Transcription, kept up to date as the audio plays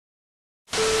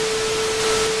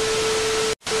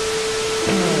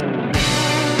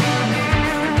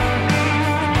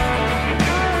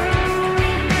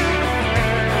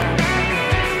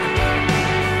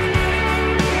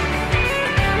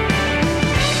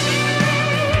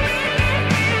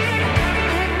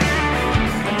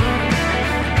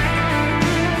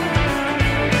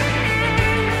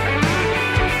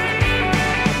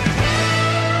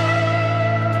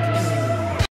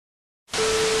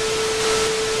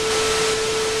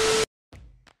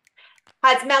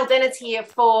Hi, it's Mel Dennis here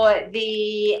for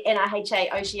the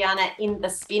NRHA Oceania in the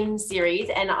Spin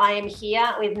series, and I am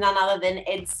here with none other than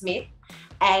Ed Smith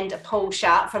and Paul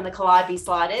Sharpe from the Calliope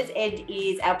Sliders. Ed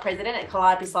is our president at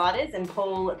Calliope Sliders and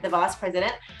Paul the vice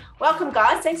president. Welcome,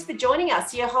 guys. Thanks for joining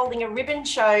us. You're holding a ribbon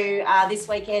show this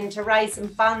weekend to raise some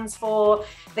funds for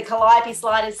the Calliope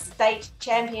Sliders State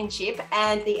Championship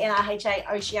and the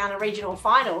NRHA Oceania Regional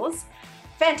Finals.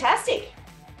 Fantastic.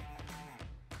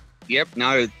 Yep,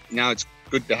 no, it's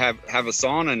good to have us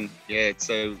on, and yeah, it's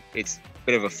a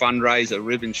bit of a fundraiser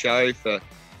ribbon show for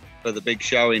the big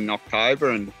show in October,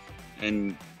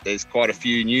 and there's quite a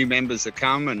few new members that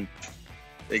come, and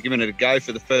they're giving it a go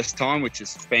for the first time, which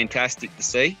is fantastic to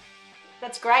see.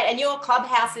 That's great. And your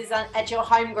clubhouse is at your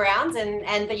home grounds,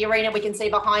 and the arena we can see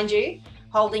behind you,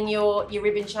 holding your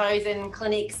ribbon shows and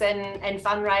clinics and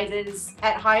fundraisers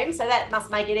at home. So that must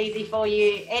make it easy for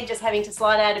you, Ed, just having to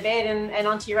slide out of bed and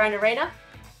onto your own arena.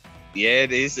 Yeah,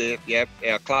 it is. Yep,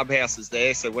 our clubhouse is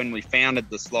there. So when we founded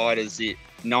the Sliders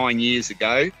 9 years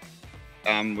ago,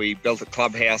 we built a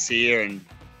clubhouse here,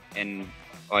 and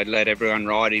I let everyone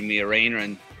ride in the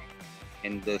arena,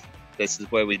 and this is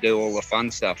where we do all the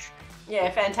fun stuff.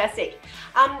 Yeah, fantastic.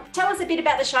 Tell us a bit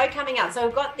about the show coming up. So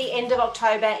we've got the end of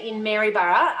October in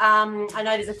Maryborough. I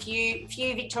know there's a few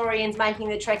Victorians making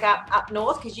the trek up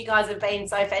north, because you guys have been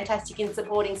so fantastic in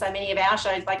supporting so many of our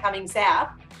shows by coming south.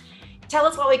 Tell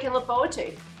us what we can look forward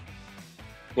to.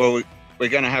 Well, we're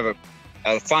going to have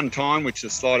a fun time, which the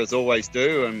Sliders always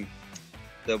do, and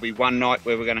there'll be one night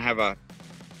where we're going to have a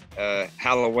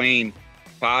Halloween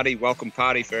party, welcome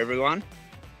party for everyone,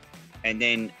 and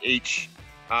then each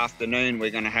afternoon we're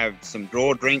going to have some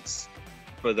draw drinks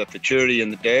for the Futurity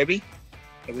and the Derby.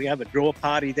 So we have a draw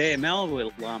party there, Mel.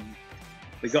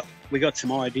 We got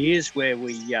some ideas where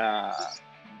we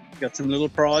got some little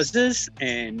prizes,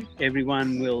 and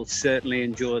everyone will certainly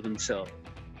enjoy themselves.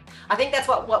 I think that's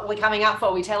what we're coming up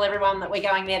for. We tell everyone that we're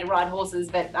going there to ride horses,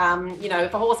 but you know,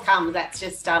 if a horse comes, that's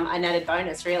just an added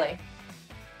bonus, really.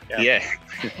 Yeah.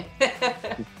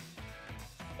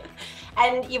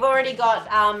 And you've already got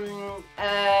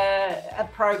a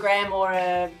program or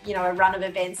a run of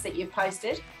events that you've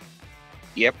posted.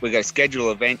 Yep, we've got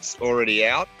scheduled events already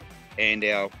out, and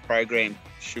our program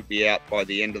should be out by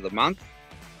the end of the month,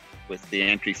 with the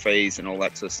entry fees and all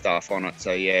that sort of stuff on it.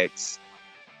 So yeah,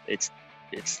 it's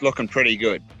looking pretty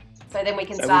good. So then we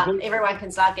can everyone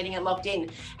can start getting it locked in.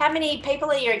 How many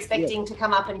people are you expecting to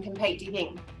come up and compete, do you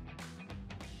think?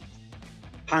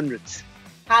 Hundreds.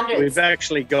 Hundreds. We've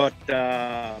actually got,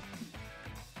 I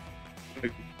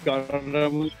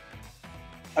don't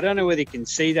know whether you can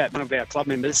see that, one of our club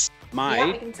members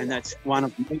made, and that's one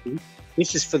of them.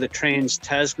 This is for the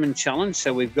Trans-Tasman Challenge.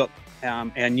 So we've got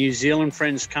our New Zealand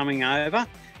friends coming over.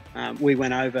 We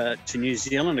went over to New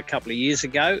Zealand a couple of years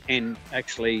ago and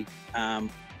actually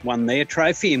won their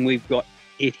trophy, and we've got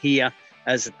it here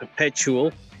as a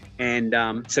perpetual. And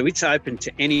so it's open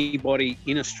to anybody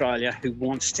in Australia who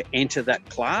wants to enter that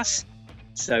class.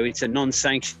 So it's a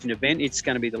non-sanctioned event. It's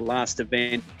going to be the last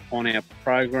event on our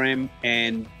program,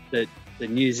 and the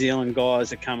New Zealand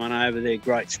guys are coming over. They're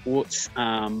great sports,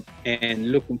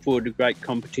 and looking forward to great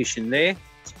competition there.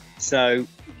 So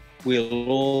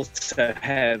we'll also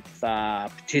have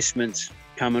participants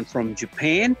coming from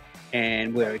Japan,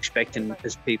 and we're expecting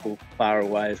as people far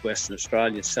away as Western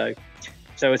Australia. So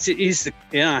it is the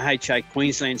NRHA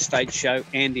Queensland State Show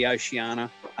and the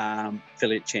Oceania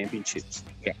Affiliate Championships.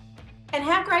 Yeah. And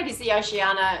how great is the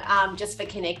Oceania just for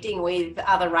connecting with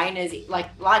other reiners,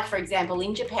 like for example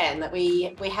in Japan, that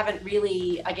we haven't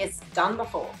really, I guess, done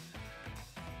before?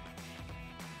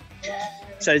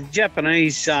 So the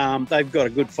Japanese, they've got a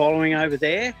good following over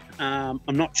there. I'm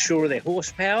not sure of their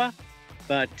horsepower,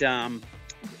 but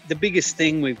the biggest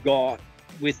thing we've got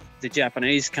with the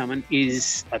Japanese coming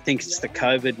is, I think it's the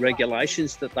COVID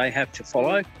regulations that they have to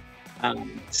follow.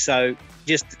 So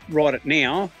just right at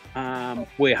now,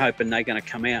 we're hoping they're going to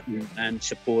come out and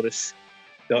support us.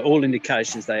 All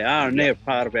indications they are, and they're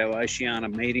part of our Oceania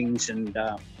meetings and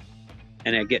our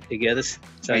get-togethers.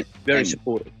 So very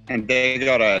supportive. And they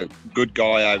got a good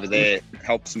guy over there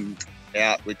helps them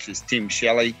out, which is Tim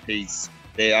Shelley. He's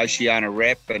their Oceania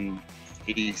rep, and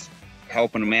he's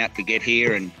helping them out to get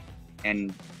here.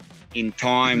 And in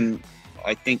time,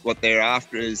 I think what they're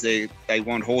after is they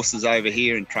want horses over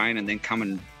here and train, and then come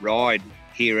and ride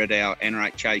here at our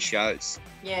NRHA shows.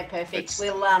 Yeah, perfect.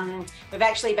 We've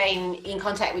actually been in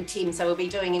contact with Tim, so we'll be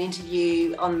doing an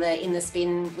interview in the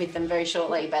spin with them very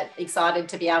shortly, but excited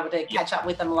to be able to catch up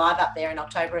with them live up there in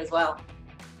October as well.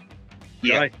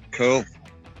 Yeah, cool.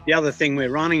 The other thing we're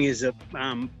running is that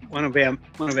one of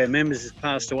our members has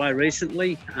passed away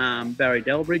recently, Barry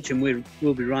Delbridge, and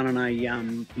we'll be running a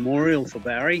memorial for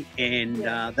Barry, and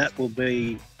that will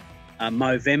be a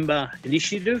Movember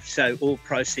initiative. So all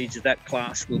proceeds of that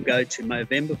class will go to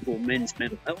Movember for men's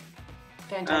mental health.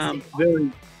 Fantastic. Very,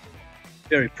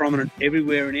 very prominent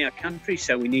everywhere in our country,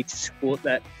 so we need to support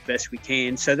that best we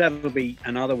can. So that'll be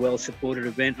another well-supported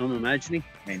event, I'm imagining.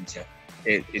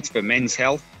 It's for men's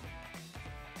health.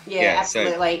 Yeah,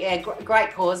 absolutely.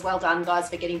 Great cause. Well done,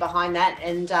 guys, for getting behind that.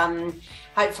 And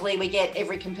hopefully we get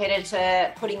every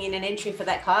competitor putting in an entry for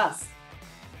that class.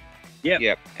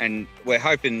 Yep. And we're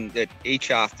hoping that each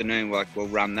afternoon, like, we'll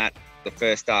run that the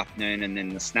first afternoon, and then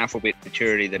the snaffle bit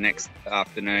maturity the next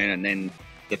afternoon, and then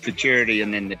the futurity,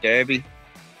 and then the derby.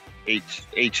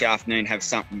 Each afternoon have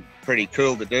something pretty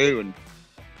cool to do,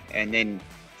 and then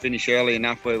finish early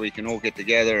enough where we can all get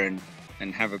together and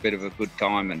have a bit of a good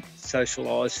time and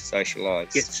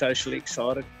socialise. Get socially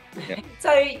excited. Yep.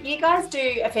 So you guys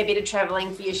do a fair bit of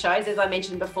travelling for your shows. As I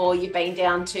mentioned before, you've been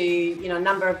down to a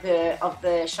number of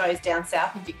the shows down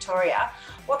south in Victoria.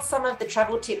 What's some of the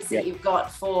travel tips that you've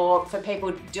got for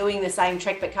people doing the same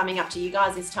trek but coming up to you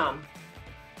guys this time?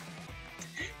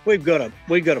 We've got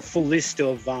a full list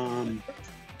of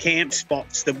camp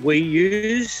spots that we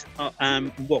use.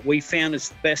 What we found is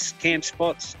the best camp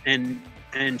spots and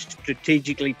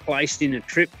strategically placed in a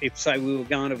trip. If, say, we were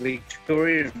going to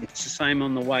Victoria, it's the same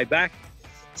on the way back.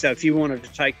 So if you wanted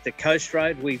to take the coast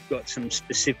road, we've got some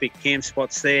specific camp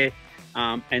spots there,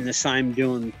 and the same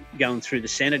going through the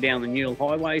centre down the Newell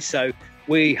Highway. So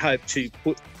we hope to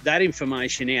put that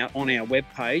information out on our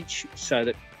webpage so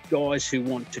that guys who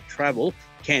want to travel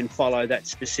can follow that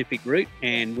specific route,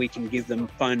 and we can give them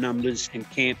phone numbers and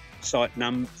campsite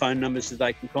phone numbers that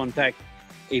they can contact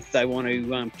if they want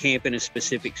to camp in a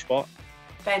specific spot.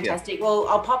 Fantastic. Yeah. Well,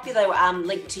 I'll pop you the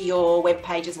link to your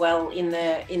webpage as well in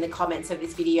the comments of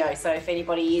this video. So if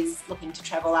anybody is looking to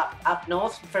travel up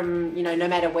north from, no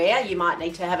matter where, you might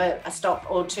need to have a stop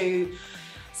or two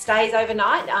stays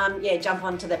overnight. Jump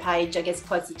onto the page, I guess,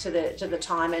 closer to the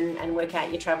time and work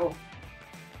out your travel.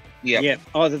 Yeah.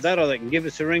 Either that or they can give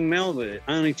us a ring, Mel. We're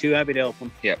only too happy to help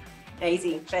them. Yep.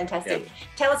 Easy. Fantastic. Yep.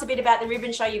 Tell us a bit about the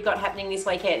ribbon show you've got happening this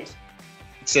weekend.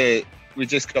 So we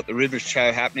just got the ribbon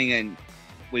show happening, and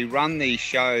we run these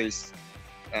shows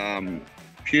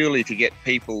purely to get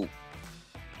people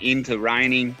into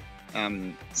reining.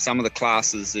 Some of the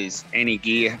classes is any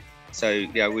gear. So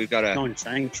we've got a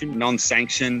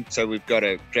non-sanctioned. So we've got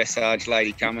a dressage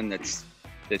lady coming that's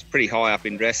pretty high up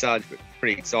in dressage, but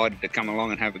pretty excited to come along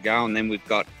and have a go. And then we've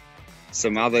got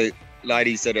some other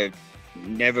ladies that have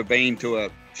never been to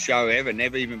a show ever,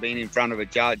 never even been in front of a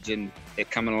judge, and they're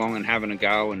coming along and having a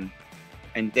go, and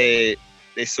they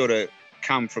sort of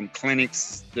come from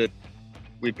clinics that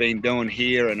we've been doing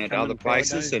here and at other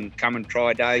places, and come and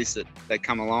try days that they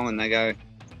come along and they go,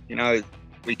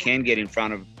 we can get in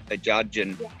front of a judge,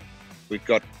 and we've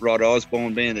got Rod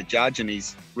Osborne being the judge, and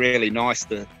he's really nice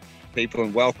to people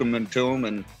and welcoming to them,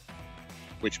 and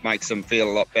which makes them feel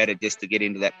a lot better just to get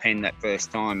into that pen that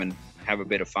first time and have a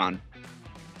bit of fun.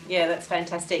 Yeah, that's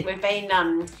fantastic. We've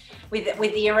been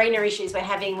with the arena issues we're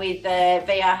having with the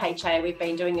VRHA. We've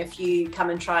been doing a few come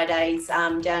and try days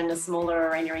down in a smaller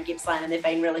arena in Gippsland, and they've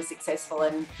been really successful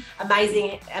and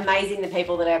amazing the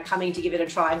people that are coming to give it a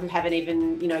try who haven't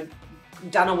even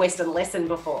done a Western lesson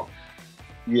before.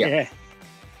 I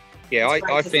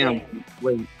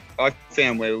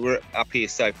found where we're up here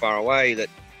so far away that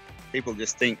people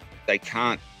just think they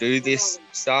can't do this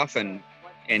stuff, and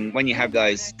when you have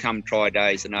those come try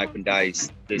days and open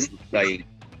days, they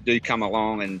do come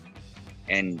along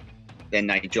and then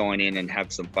they join in and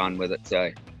have some fun with it.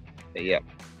 So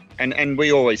and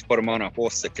we always put them on a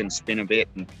horse that can spin a bit,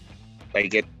 and they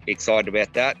get excited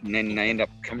about that, and then they end up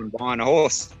coming behind a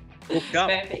horse. Hooked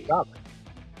up.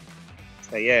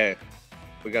 So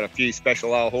we got a few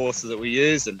special old horses that we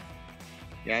use, and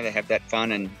they have that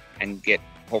fun and get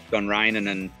hooked on reining,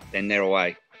 and then they're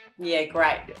away. Yeah,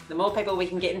 great. The more people we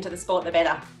can get into the sport, the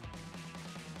better.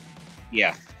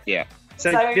 Yeah.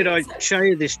 So did I show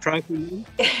you this trophy?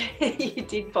 You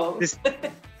did, Paul. It's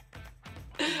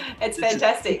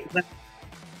fantastic.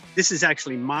 This is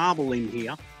actually marble in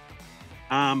here,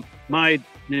 made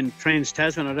in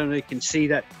Trans-Tasman. I don't know if you can see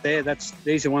that there.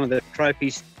 These are one of the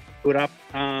trophies put up,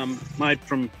 made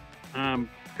from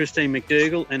Christine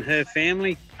McDougall and her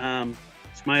family.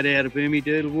 It's made out of boomy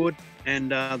doodle wood,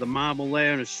 and the marble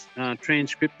there is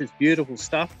transcripted. It's beautiful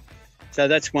stuff. So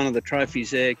that's one of the trophies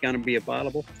there going to be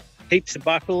available. Heaps of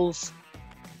buckles,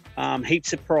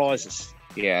 heaps of prizes.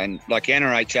 Yeah, and like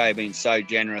NRHA have been so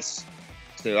generous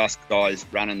to us guys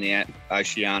running the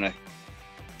Oceania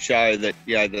show that,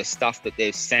 you know, the stuff that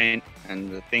they've sent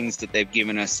and the things that they've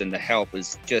given us and the help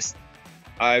is just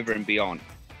over and beyond.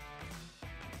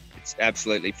 It's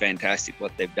absolutely fantastic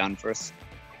what they've done for us.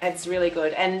 It's really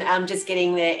good. And just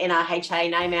getting the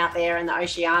NRHA name out there and the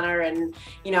Oceania, and,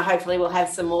 you know, hopefully we'll have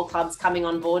some more clubs coming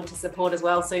on board to support as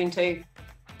well soon too.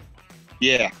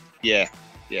 Yeah.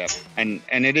 And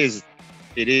it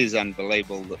is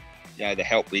unbelievable that, you know, the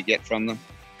help we get from them.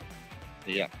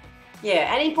 Yeah,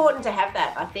 and important to have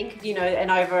that. I think, you know, an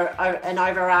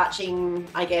overarching,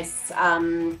 I guess,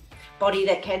 body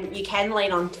that you can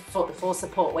lean on for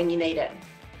support when you need it.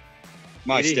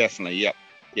 Most definitely, yep.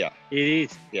 Yeah. It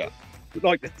is. Yeah. We'd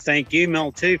like to thank you,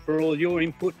 Mel, too, for all your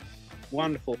input.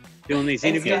 Wonderful doing these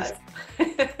interviews.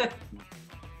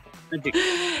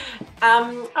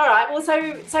 All right. Well,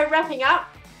 so wrapping up,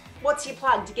 what's your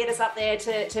plug to get us up there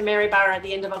to Maryborough at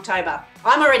the end of October?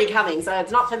 I'm already coming, so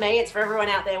it's not for me, it's for everyone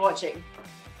out there watching.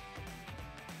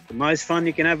 The most fun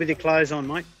you can have with your clothes on,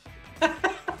 mate.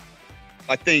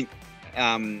 I think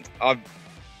I've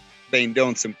been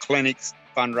doing some clinics,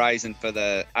 fundraising for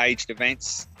the aged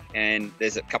events, and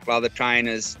there's a couple other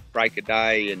trainers, Break a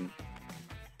Day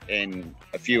and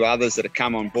a few others that have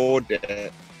come on board to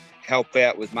help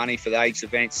out with money for the aged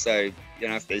events. So, you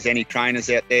know, if there's any trainers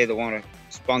out there that want to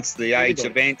sponsor the aged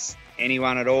events,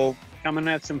 anyone at all, come and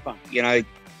have some fun. You know,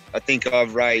 I think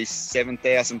I've raised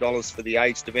 $7,000 for the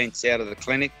aged events out of the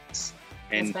clinics,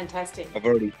 and that's fantastic. I've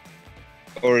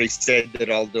already said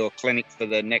that I'll do a clinic for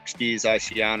the next year's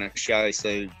Oceania show. So,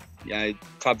 you know,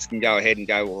 clubs can go ahead and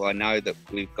go, well, I know that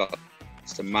we've got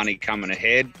some money coming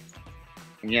ahead,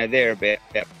 and, you know, they're about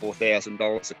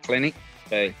 $4,000 a clinic.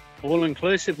 So all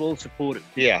inclusive, all supported.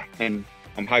 Yeah, and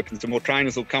I'm hoping some more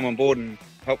trainers will come on board and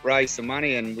help raise some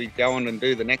money, and we go on and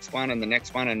do the next one and the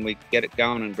next one, and we get it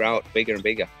going and grow it bigger and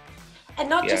bigger. And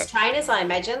not just trainers, I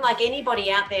imagine, like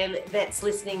anybody out there that's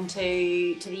listening to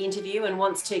the interview and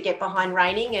wants to get behind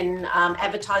Reining and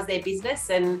advertise their business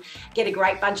and get a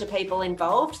great bunch of people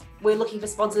involved. We're looking for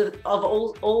sponsors of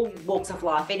all walks of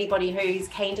life. Anybody who's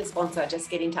keen to sponsor, just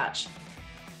get in touch.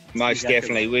 Most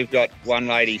definitely. We've got one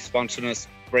lady sponsoring us,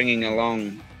 bringing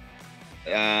along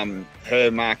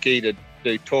her marquee to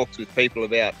do talks with people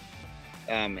about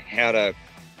how to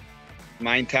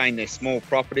maintain their small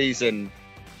properties and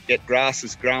get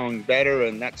grasses growing better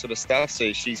and that sort of stuff.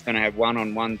 So she's going to have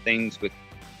one-on-one things with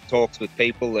talks with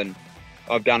people, and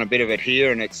I've done a bit of it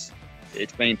here, and it's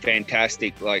been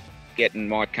fantastic, like getting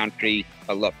my country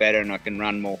a lot better, and I can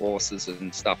run more horses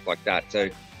and stuff like that. So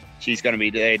she's going to be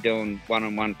there doing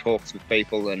one-on-one talks with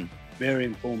people, and very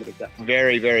informative.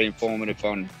 Very, very informative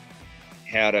on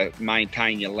how to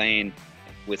maintain your land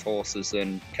with horses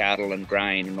and cattle and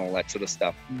grain and all that sort of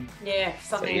stuff. Yeah,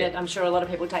 something that I'm sure a lot of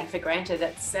people take for granted.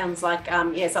 That sounds like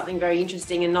something very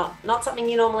interesting and not something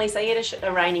you normally see at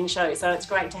a reining show. So it's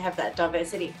great to have that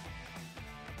diversity.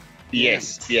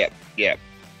 Yes, yeah.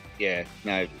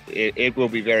 No, it will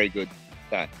be very good.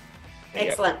 So,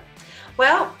 excellent.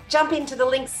 Well, jump into the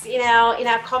links in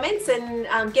our comments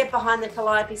and get behind the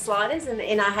Calliope Sliders and the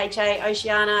NRHA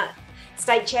Oceania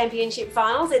State Championship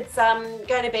Finals. It's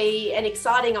going to be an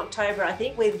exciting October, I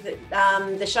think, with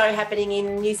the show happening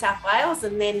in New South Wales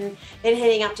and then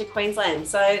heading up to Queensland.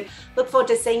 So look forward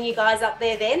to seeing you guys up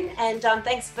there then. And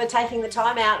thanks for taking the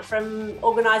time out from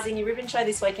organising your ribbon show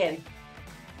this weekend.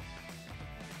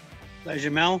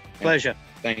 Pleasure, Mel. Pleasure.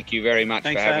 Thank you very much for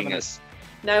having us.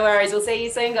 No worries. We'll see you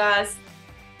soon, guys.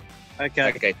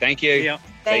 Okay. Thank you. See ya.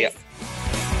 Thanks.